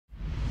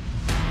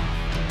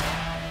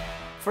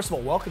First of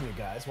all, welcome you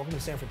guys. Welcome to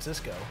San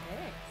Francisco.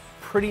 Thanks.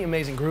 Pretty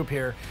amazing group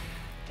here.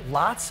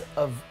 Lots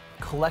of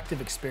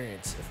collective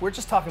experience. If we're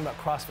just talking about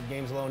CrossFit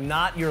Games alone,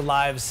 not your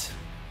lives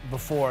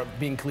before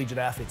being collegiate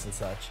athletes and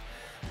such,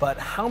 but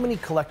how many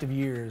collective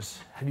years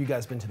have you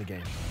guys been to the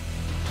game?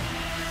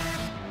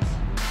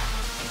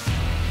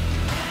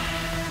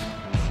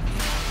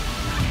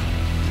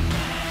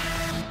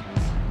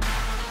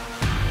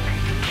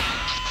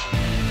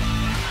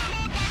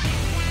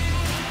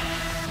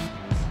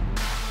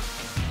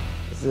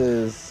 This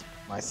is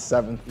my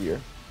 7th year.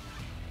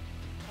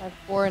 I have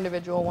 4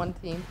 individual, 1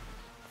 team.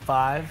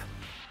 5.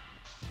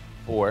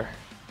 4.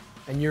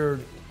 And you're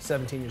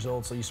 17 years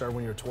old, so you started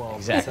when you were 12.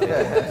 Exactly.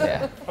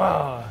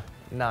 Yeah.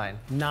 9.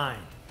 9.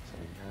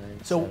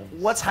 So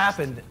what's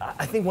happened,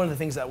 I think one of the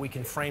things that we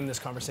can frame this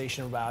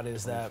conversation about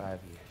is that 5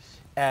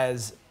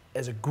 years.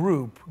 as a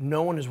group,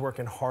 no one is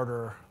working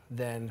harder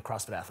than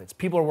CrossFit athletes.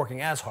 People are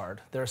working as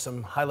hard. There are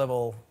some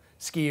high-level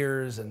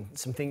skiers and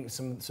some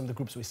of the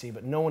groups we see,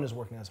 but no one is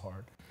working as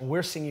hard.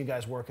 We're seeing you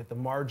guys work at the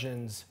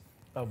margins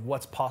of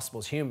what's possible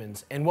as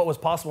humans, and what was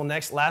possible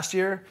last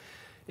year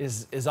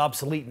is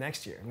obsolete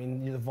next year. I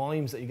mean, the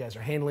volumes that you guys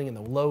are handling, and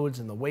the loads,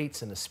 and the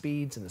weights, and the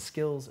speeds, and the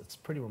skills, it's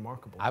pretty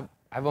remarkable.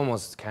 I've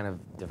almost kind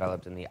of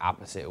developed in the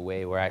opposite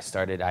way. Where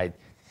I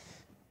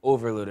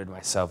overloaded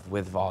myself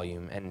with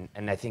volume,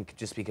 and I think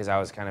just because I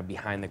was kind of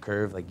behind the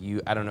curve, like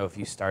you, I don't know if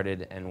you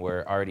started and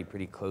were already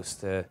pretty close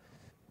to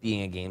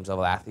being a games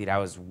level athlete. I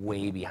was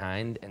way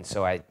behind, and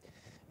so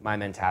my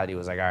mentality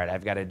was like, all right,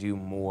 I've got to do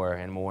more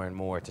and more and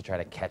more to try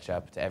to catch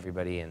up to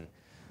everybody. And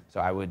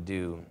so I would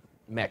do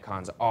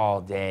Metcons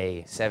all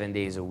day, 7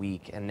 days a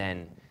week, and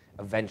then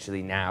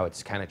eventually now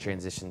it's kind of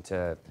transitioned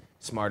to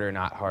smarter,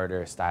 not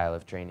harder style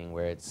of training,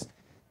 where it's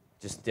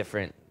just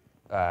different,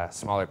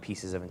 smaller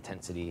pieces of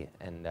intensity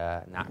and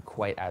not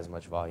quite as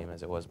much volume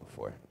as it was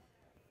before.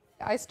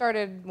 I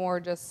started more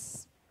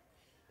just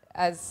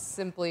as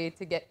simply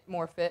to get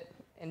more fit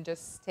and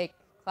just take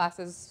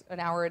classes an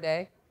hour a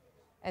day.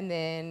 And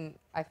then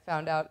I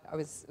found out it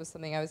was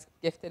something I was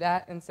gifted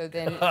at. And so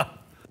then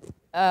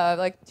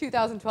like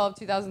 2012,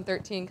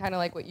 2013, kind of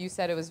like what you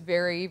said, it was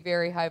very,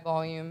 very high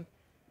volume.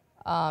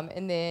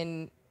 And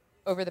then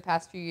over the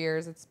past few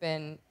years, it's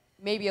been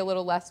maybe a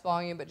little less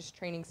volume, but just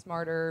training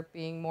smarter,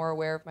 being more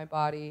aware of my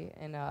body,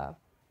 and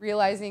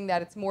realizing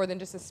that it's more than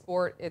just a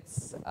sport.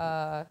 It's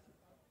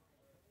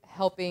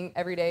helping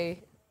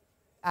everyday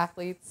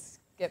athletes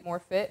get more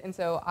fit. And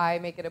so I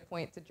make it a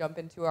point to jump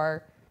into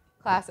our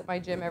class at my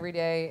gym every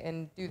day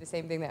and do the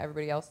same thing that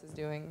everybody else is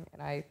doing.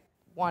 And I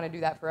want to do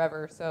that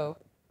forever. So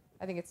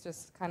I think it's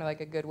just kind of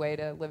like a good way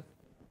to live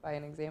by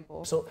an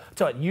example. So,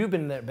 tell me, you've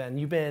been there, Ben.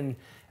 You've been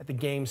at the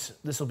games.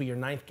 This will be your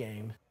 9th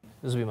game.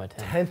 This will be my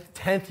 10th.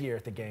 10th year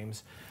at the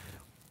games.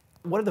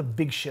 What are the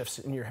big shifts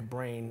in your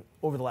brain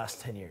over the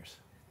last 10 years?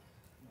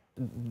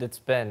 It's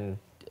been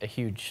a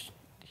huge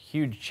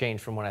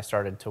change from when I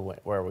started to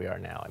where we are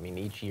now. I mean,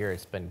 each year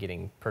it's been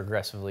getting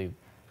progressively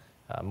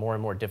more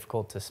and more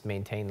difficult to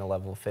maintain the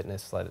level of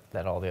fitness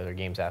that all the other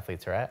games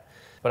athletes are at.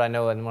 But I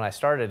know that when I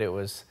started, it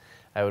was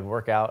I would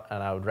work out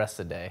and I would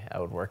rest a day. I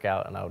would work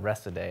out and I would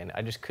rest a day. And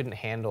I just couldn't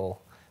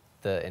handle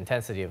the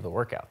intensity of the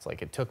workouts.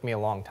 Like, it took me a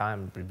long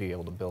time to be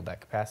able to build that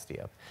capacity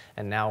up.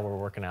 And now we're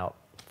working out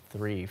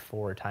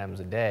 3-4 times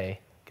a day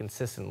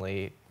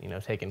consistently,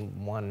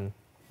 taking one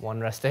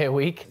rest day a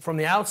week. From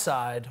the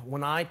outside,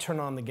 when I turn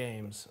on the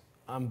games,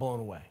 I'm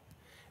blown away.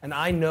 And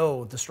I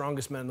know the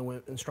strongest men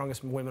and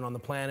strongest women on the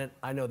planet.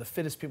 I know the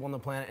fittest people on the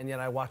planet, and yet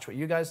I watch what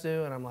you guys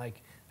do, and I'm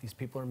like, these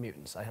people are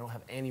mutants. I don't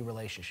have any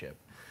relationship,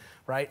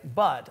 right?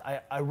 But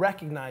I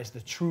recognize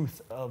the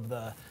truth of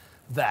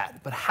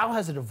that. But how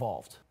has it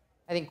evolved?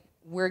 I think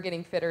we're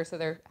getting fitter, so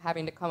they're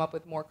having to come up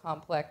with more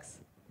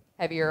complex,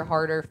 heavier,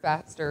 harder,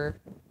 faster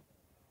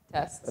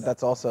tests. But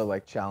that's also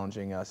like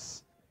challenging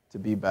us to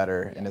be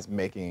better, and is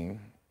making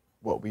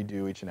what we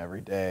do each and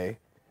every day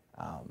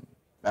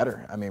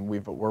better. I mean,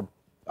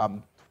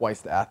 I'm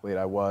twice the athlete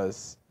I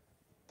was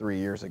 3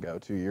 years ago,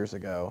 2 years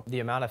ago.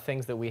 The amount of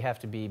things that we have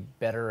to be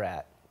better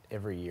at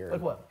every year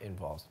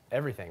involves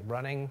everything.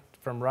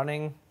 From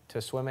running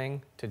to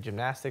swimming to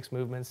gymnastics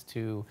movements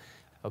to,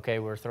 okay,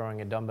 we're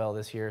throwing a dumbbell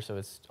this year, so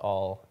it's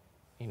all,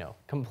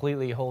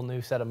 completely whole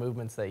new set of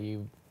movements that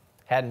you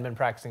hadn't been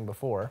practicing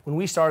before. When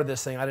we started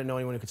this thing, I didn't know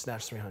anyone who could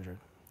snatch 300.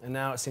 And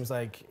now it seems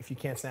like if you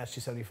can't snatch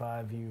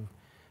 275,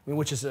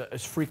 which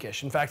is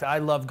freakish. In fact, I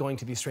love going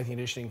to these strength and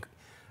conditioning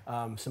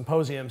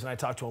symposiums, and I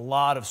talk to a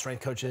lot of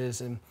strength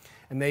coaches, and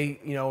they,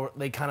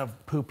 they kind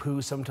of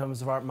poo-poo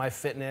sometimes of my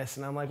fitness,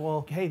 and I'm like,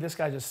 well, hey, this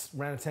guy just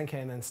ran a 10K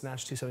and then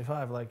snatched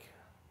 275. Like,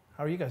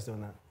 how are you guys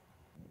doing that?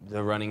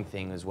 The running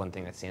thing is one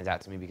thing that stands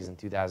out to me, because in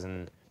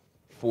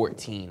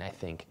 2014, I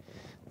think,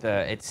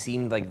 it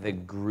seemed like the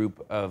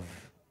group of,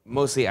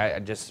 mostly I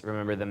just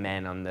remember the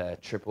men on the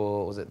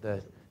triple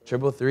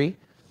three?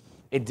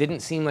 It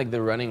didn't seem like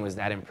the running was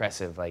that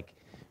impressive. Like,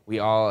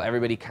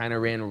 everybody kind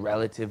of ran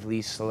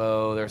relatively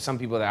slow. There were some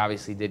people that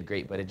obviously did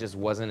great, but it just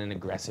wasn't an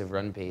aggressive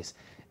run pace.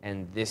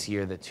 And this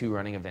year, the 2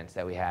 running events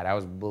that we had, I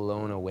was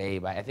blown away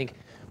by. I think,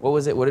 what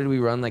was it? What did we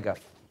run? Like a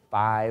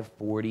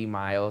 5:40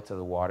 mile to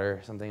the water,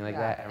 something like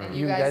that. I and remember.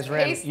 you guys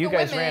paced the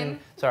women.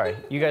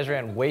 You guys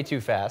ran way too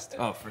fast.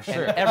 Oh, for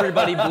sure. And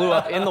everybody blew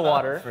up in the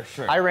water. For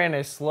sure. I ran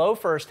a slow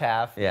first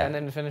half Yeah. and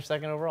then finished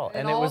second overall.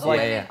 And it all was the like,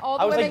 women, all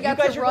the I was women like, you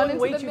got guys to are run going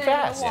into way the too men in the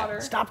fast.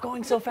 water. Stop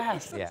going so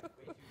fast. Yeah.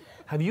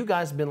 Have you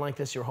guys been like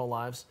this your whole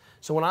lives?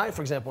 So when I,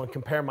 for example,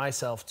 compare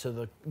myself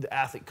to the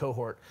athlete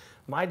cohort,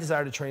 my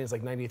desire to train is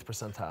like 90th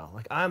percentile.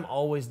 Like I'm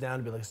always down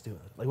to be like, let's do it.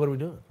 Like what are we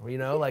doing? Or, you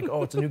know, like,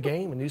 oh, it's a new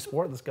game, a new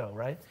sport, let's go,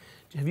 right?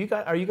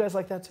 Are you guys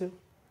like that too?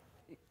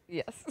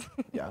 Yes.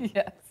 Yeah.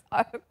 Yes.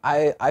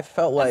 I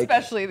felt like,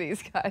 Especially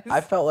these guys.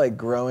 I felt like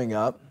growing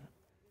up,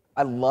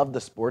 I loved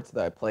the sports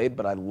that I played,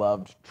 but I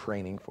loved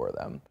training for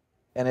them.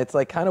 And it's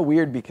like kind of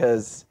weird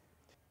because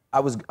I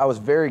was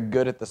very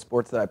good at the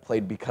sports that I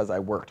played because I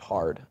worked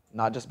hard,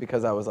 not just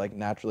because I was like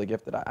naturally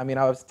gifted. I mean,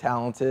 I was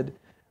talented,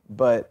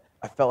 but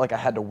I felt like I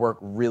had to work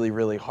really,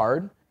 really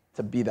hard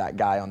to be that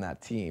guy on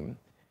that team.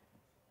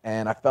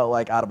 And I felt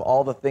like out of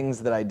all the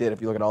things that I did,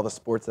 if you look at all the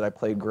sports that I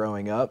played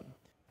growing up,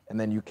 and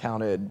then you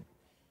counted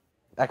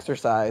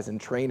exercise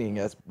and training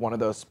as one of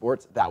those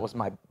sports, that was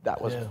my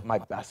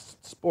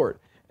best sport.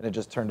 And it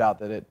just turned out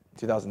that in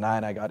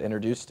 2009 I got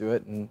introduced to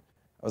it, and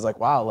I was like,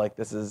 wow, like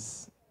this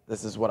is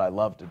what I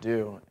love to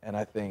do. And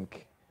I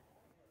think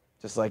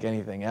just like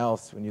anything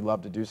else, when you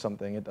love to do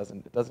something, it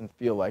doesn't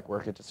feel like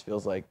work, it just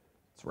feels like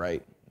it's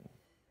right.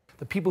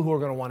 The people who are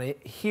going to want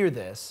to hear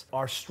this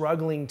are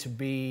struggling to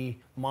be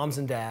moms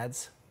and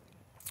dads.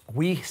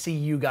 We see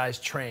you guys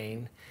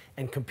train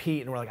and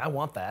compete, and we're like, I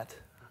want that.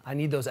 I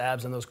need those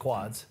abs and those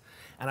quads.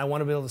 And I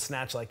want to be able to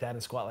snatch like that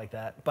and squat like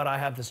that. But I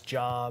have this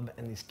job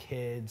and these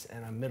kids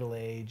and I'm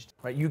middle-aged.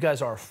 Right? You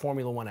guys are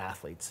Formula One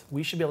athletes.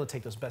 We should be able to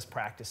take those best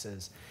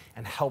practices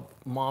and help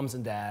moms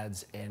and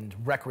dads and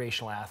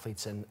recreational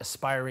athletes and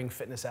aspiring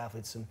fitness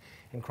athletes and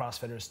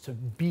CrossFitters to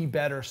be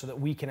better so that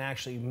we can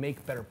actually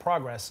make better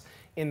progress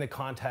in the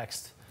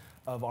context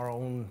of our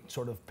own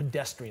sort of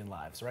pedestrian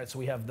lives, right? So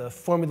we have the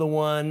Formula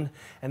One,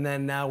 and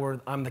then now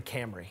I'm the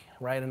Camry,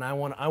 right? And I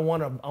want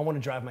to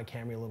drive my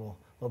Camry a little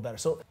better.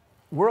 So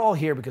we're all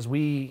here because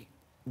we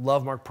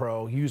love Marc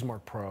Pro, use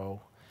Marc Pro.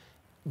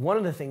 One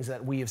of the things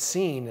that we have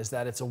seen is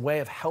that it's a way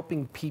of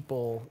helping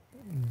people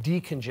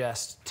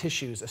decongest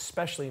tissues,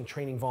 especially in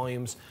training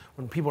volumes.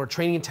 When people are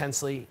training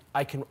intensely,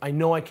 I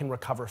know I can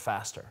recover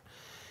faster.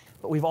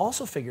 But we've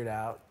also figured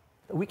out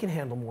that we can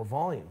handle more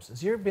volumes.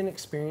 Has there been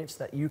experience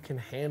that you can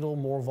handle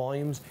more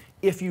volumes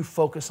if you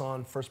focus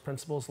on first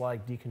principles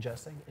like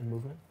decongesting and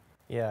movement?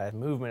 Yeah,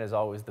 movement is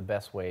always the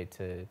best way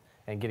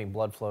and getting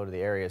blood flow to the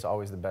area is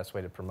always the best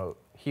way to promote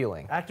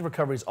healing. Active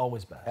recovery is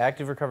always best.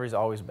 Active recovery is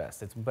always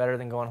best. It's better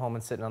than going home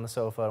and sitting on the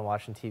sofa and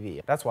watching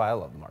TV. That's why I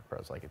love the Marc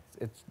Pros. Like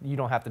it's you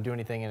don't have to do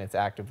anything, and it's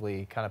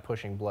actively kind of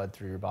pushing blood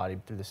through your body,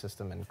 through the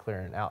system, and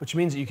clearing it out. Which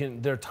means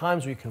that there are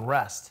times where you can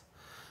rest,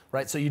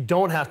 right? So you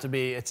don't have to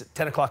it's at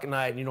 10 o'clock at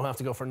night and you don't have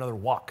to go for another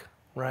walk,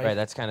 right? Right,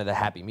 that's kind of the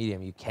happy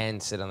medium. You can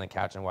sit on the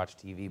couch and watch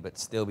TV, but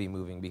still be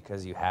moving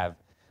because you have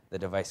the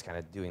device kind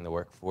of doing the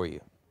work for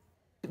you.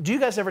 Do you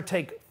guys ever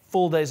take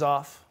full days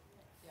off?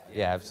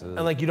 Yeah, absolutely.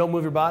 And like you don't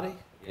move your body?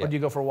 Yeah. Or do you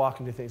go for a walk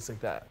and do things like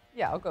that?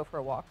 Yeah, I'll go for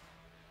a walk.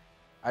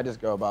 I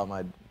just go about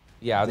my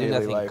Yeah, I'll do daily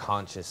nothing life.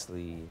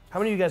 consciously. How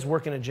many of you guys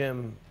work in a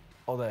gym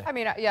all day? I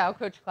mean, yeah, I'll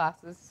coach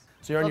classes.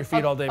 So you're on your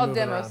feet all day I'll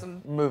moving demo around.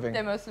 some moving.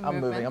 Demo some I'm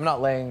movement. moving. I'm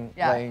not laying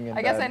in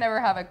I guess bed. I never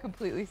have a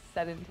completely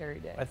sedentary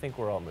day. I think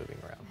we're all moving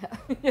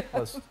around.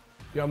 Plus,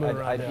 You're all moving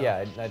around.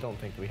 I don't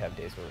think we have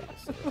days where we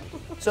just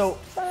sit. So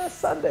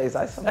Sundays,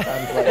 I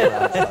sometimes lay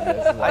around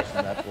Sundays and watch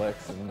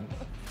Netflix. And,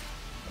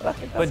 I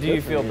think But that's do you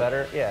good for feel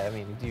better? Yeah, I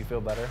mean, do you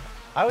feel better?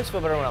 I always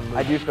feel better when I'm moving.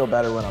 I do feel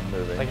better when I'm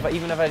moving. Like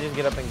even if I just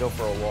get up and go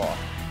for a walk.